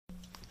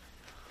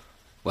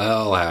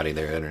Well, howdy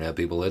there, Internet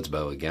people. It's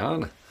Bo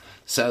again.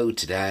 So,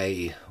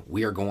 today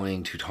we are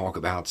going to talk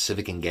about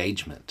civic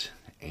engagement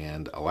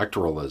and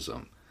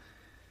electoralism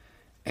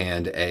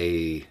and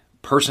a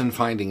person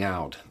finding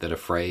out that a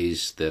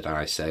phrase that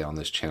I say on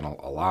this channel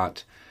a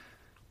lot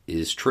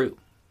is true.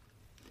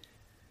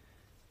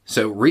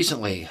 So,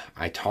 recently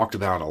I talked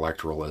about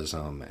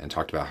electoralism and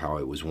talked about how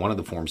it was one of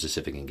the forms of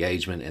civic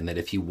engagement, and that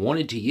if you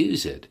wanted to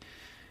use it,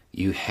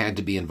 you had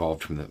to be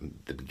involved from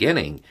the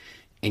beginning.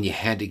 And you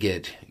had to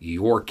get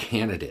your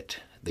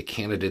candidate, the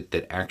candidate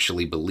that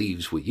actually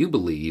believes what you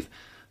believe,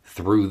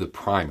 through the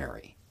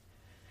primary.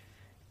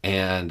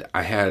 And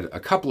I had a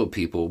couple of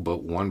people,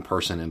 but one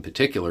person in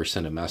particular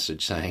sent a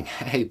message saying,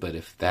 hey, but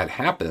if that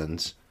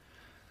happens,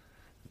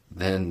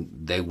 then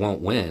they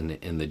won't win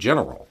in the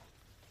general.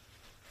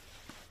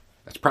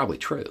 That's probably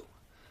true.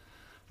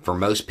 For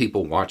most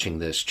people watching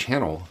this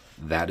channel,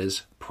 that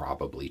is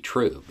probably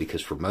true.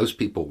 Because for most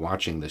people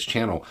watching this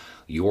channel,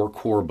 your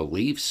core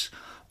beliefs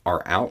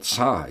are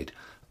outside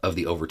of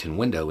the Overton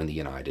window in the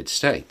United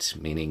States,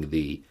 meaning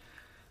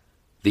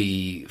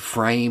the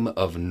frame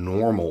of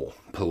normal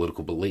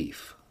political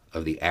belief,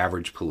 of the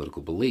average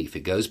political belief.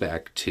 It goes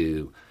back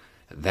to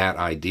that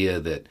idea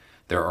that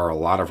there are a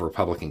lot of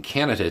Republican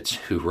candidates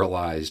who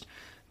realized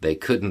they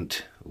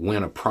couldn't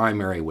win a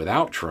primary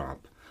without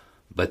Trump,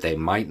 but they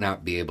might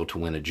not be able to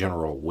win a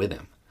general with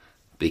him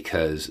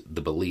because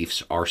the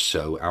beliefs are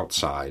so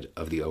outside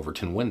of the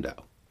Overton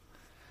window.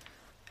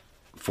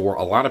 For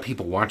a lot of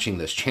people watching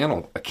this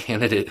channel, a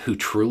candidate who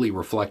truly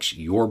reflects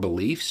your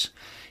beliefs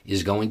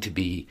is going to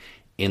be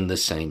in the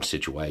same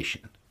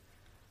situation,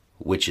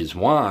 which is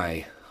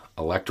why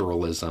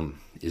electoralism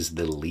is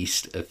the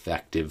least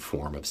effective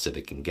form of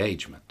civic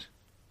engagement.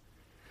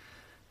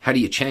 How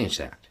do you change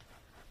that?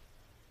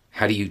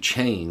 How do you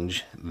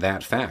change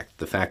that fact?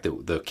 The fact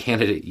that the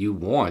candidate you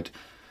want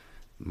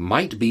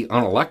might be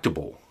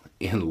unelectable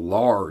in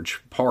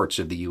large parts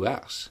of the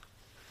U.S.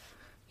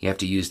 You have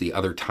to use the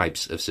other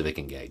types of civic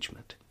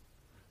engagement.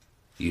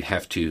 You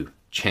have to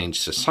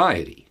change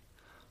society.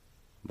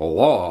 The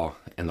law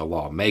and the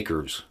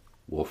lawmakers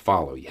will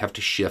follow. You have to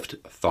shift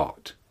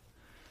thought.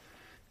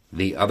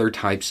 The other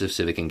types of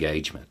civic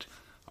engagement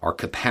are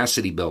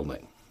capacity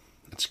building.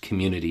 That's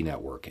community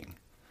networking.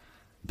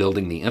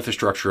 Building the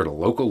infrastructure at a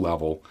local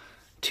level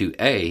to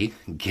A,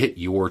 get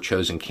your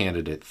chosen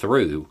candidate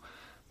through,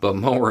 but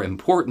more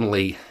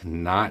importantly,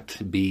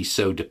 not be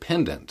so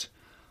dependent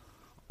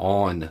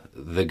on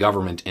the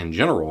government in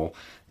general,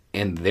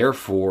 and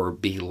therefore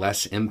be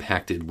less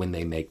impacted when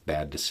they make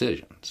bad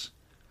decisions.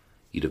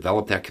 You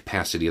develop that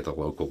capacity at the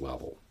local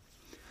level.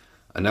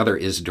 Another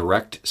is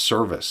direct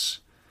service.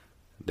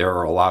 There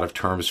are a lot of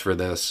terms for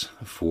this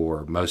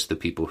for most of the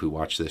people who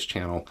watch this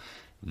channel.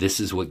 This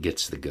is what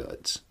gets the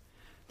goods.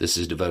 This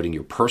is devoting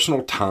your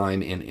personal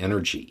time and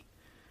energy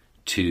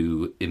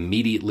to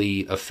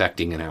immediately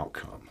affecting an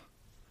outcome.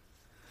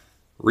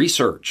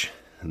 Research.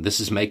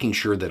 This is making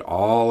sure that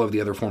all of the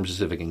other forms of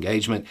civic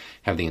engagement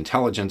have the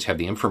intelligence, have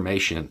the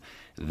information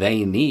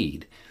they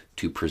need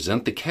to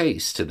present the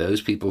case to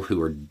those people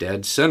who are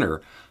dead center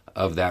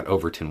of that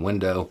Overton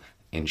window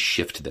and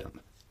shift them,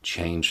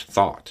 change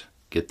thought,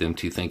 get them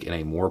to think in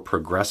a more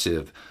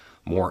progressive,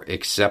 more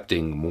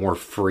accepting, more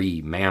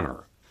free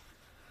manner.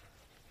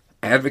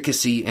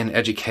 Advocacy and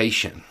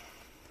education.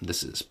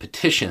 This is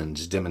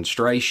petitions,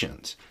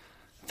 demonstrations,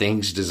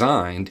 things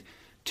designed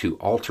to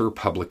alter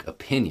public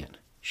opinion.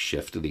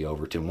 Shift the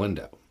Overton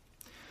window.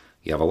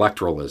 You have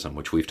electoralism,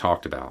 which we've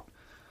talked about.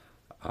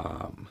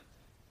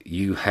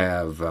 You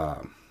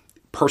have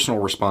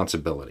personal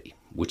responsibility,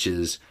 which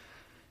is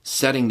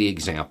setting the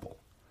example.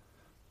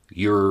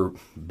 You're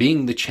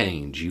being the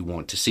change you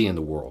want to see in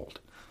the world.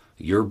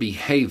 You're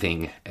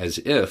behaving as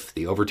if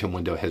the Overton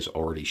window has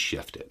already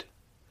shifted.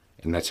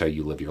 And that's how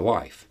you live your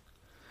life.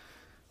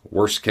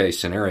 Worst case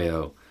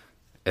scenario,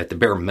 at the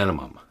bare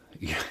minimum,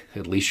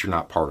 at least you're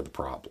not part of the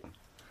problem.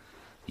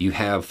 You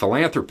have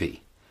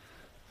philanthropy,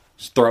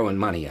 it's throwing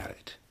money at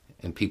it.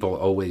 And people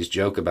always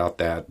joke about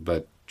that,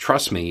 but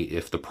trust me,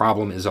 if the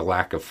problem is a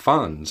lack of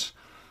funds,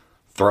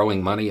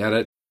 throwing money at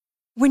it.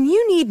 When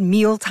you need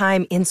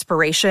mealtime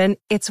inspiration,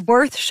 it's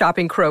worth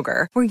shopping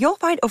Kroger, where you'll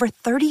find over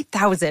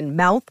 30,000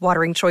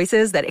 mouth-watering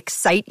choices that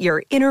excite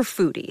your inner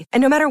foodie.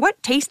 And no matter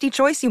what tasty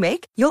choice you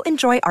make, you'll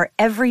enjoy our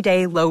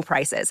everyday low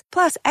prices,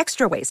 plus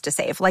extra ways to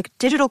save, like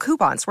digital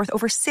coupons worth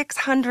over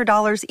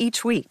 $600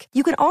 each week.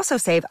 You can also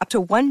save up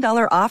to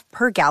 $1 off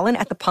per gallon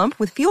at the pump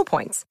with fuel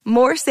points.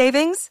 More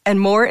savings and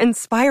more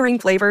inspiring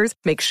flavors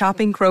make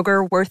shopping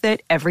Kroger worth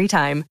it every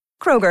time.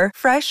 Kroger,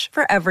 fresh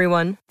for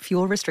everyone.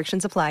 Fuel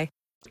restrictions apply.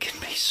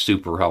 Can be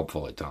super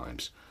helpful at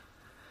times.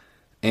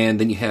 And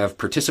then you have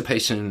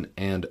participation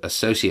and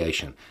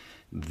association.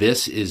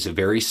 This is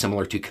very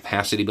similar to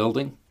capacity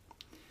building.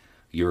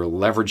 You're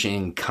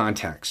leveraging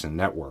contacts and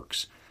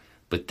networks,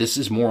 but this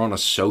is more on a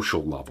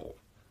social level.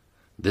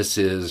 This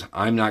is,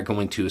 I'm not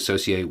going to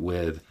associate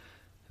with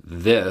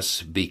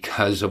this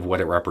because of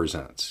what it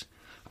represents.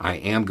 I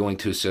am going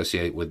to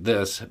associate with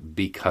this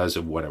because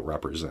of what it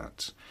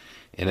represents.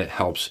 And it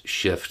helps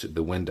shift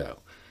the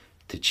window.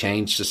 To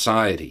change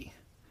society,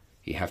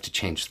 you have to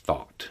change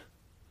thought.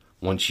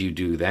 Once you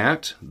do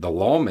that, the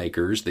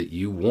lawmakers that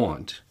you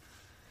want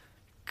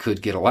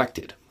could get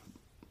elected,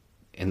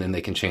 and then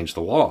they can change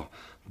the law.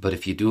 But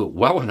if you do it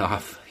well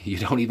enough, you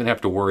don't even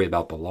have to worry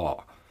about the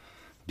law,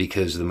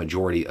 because the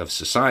majority of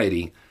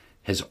society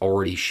has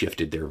already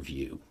shifted their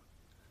view,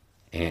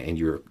 and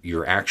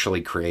you're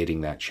actually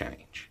creating that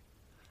change.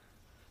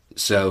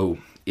 So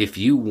if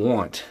you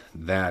want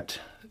that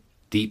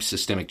deep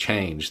systemic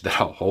change that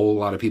a whole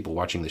lot of people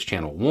watching this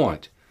channel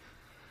want,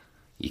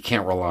 you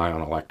can't rely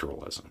on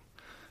electoralism.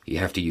 You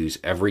have to use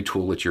every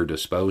tool at your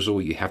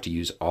disposal. You have to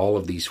use all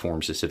of these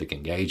forms of civic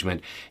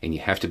engagement, and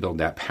you have to build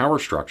that power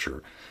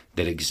structure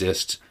that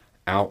exists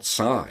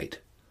outside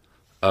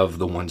of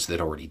the ones that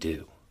already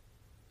do.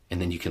 And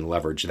then you can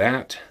leverage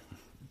that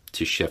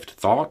to shift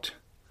thought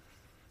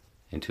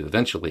and to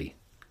eventually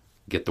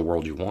get the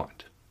world you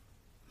want.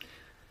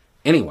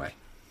 Anyway,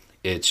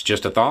 it's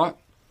just a thought.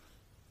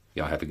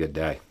 Y'all have a good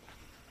day.